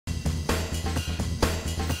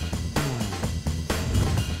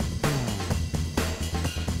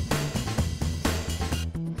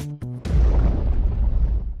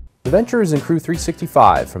Adventurers in Crew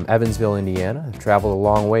 365 from Evansville, Indiana have traveled a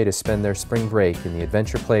long way to spend their spring break in the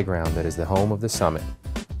adventure playground that is the home of the summit.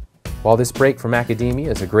 While this break from academia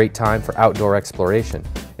is a great time for outdoor exploration,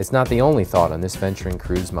 it's not the only thought on this venturing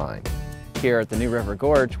crew's mind. Here at the new River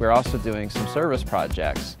Gorge, we're also doing some service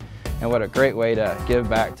projects. And what a great way to give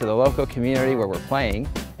back to the local community where we're playing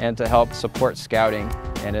and to help support scouting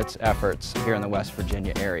and its efforts here in the West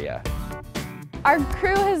Virginia area. Our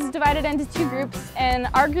crew has divided into two groups, and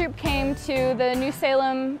our group came to the new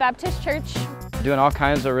Salem Baptist Church. Doing all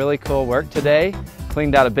kinds of really cool work today.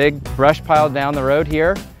 Cleaned out a big brush pile down the road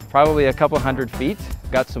here, probably a couple 100 feet.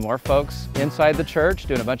 Got some more folks inside the church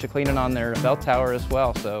doing a bunch of cleaning on their bell tower as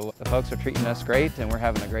well. So the folks are treating us great, and we're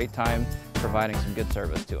having a great time providing some good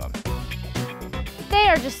service to them. They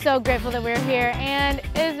are just so grateful that we're here, and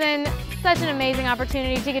it has been such an amazing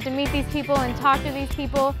opportunity to get to meet these people and talk to these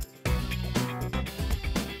people.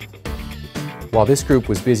 While this group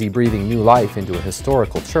was busy breathing new life into a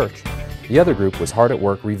historical church, the other group was hard at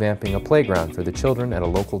work revamping a playground for the children at a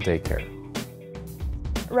local daycare.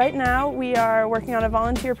 Right now we are working on a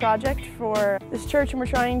volunteer project for this church, and we're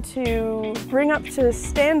trying to bring up to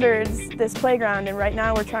standards this playground, and right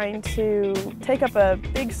now we're trying to take up a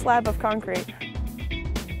big slab of concrete.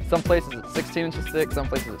 Some places it's 16 inches thick, some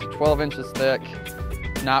places it's 12 inches thick.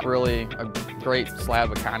 Not really a great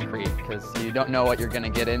slab of concrete because you don't know what you're going to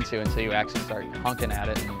get into until you actually start hunking at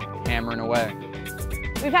it and hammering away.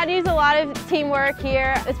 We've had to use a lot of teamwork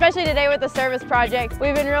here, especially today with the service project.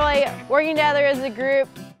 We've been really working together as a group.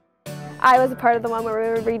 I was a part of the one where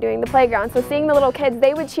we were redoing the playground, so seeing the little kids,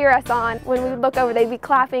 they would cheer us on. When we would look over, they'd be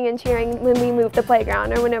clapping and cheering when we moved the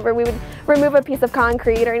playground or whenever we would remove a piece of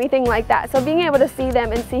concrete or anything like that. So being able to see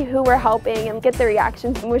them and see who we're helping and get their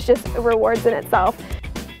reactions was just rewards in itself.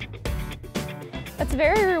 It's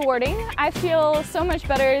very rewarding. I feel so much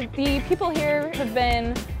better. The people here have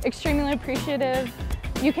been extremely appreciative.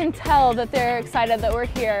 You can tell that they're excited that we're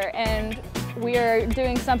here and we are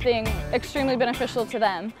doing something extremely beneficial to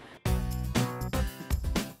them.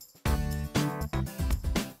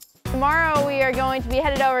 Tomorrow we are going to be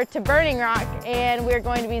headed over to Burning Rock, and we're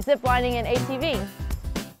going to be ziplining an ATV.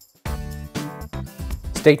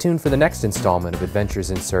 Stay tuned for the next installment of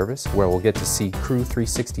Adventures in Service, where we'll get to see Crew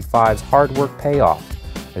 365's hard work pay off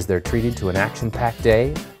as they're treated to an action-packed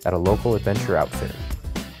day at a local adventure outfit.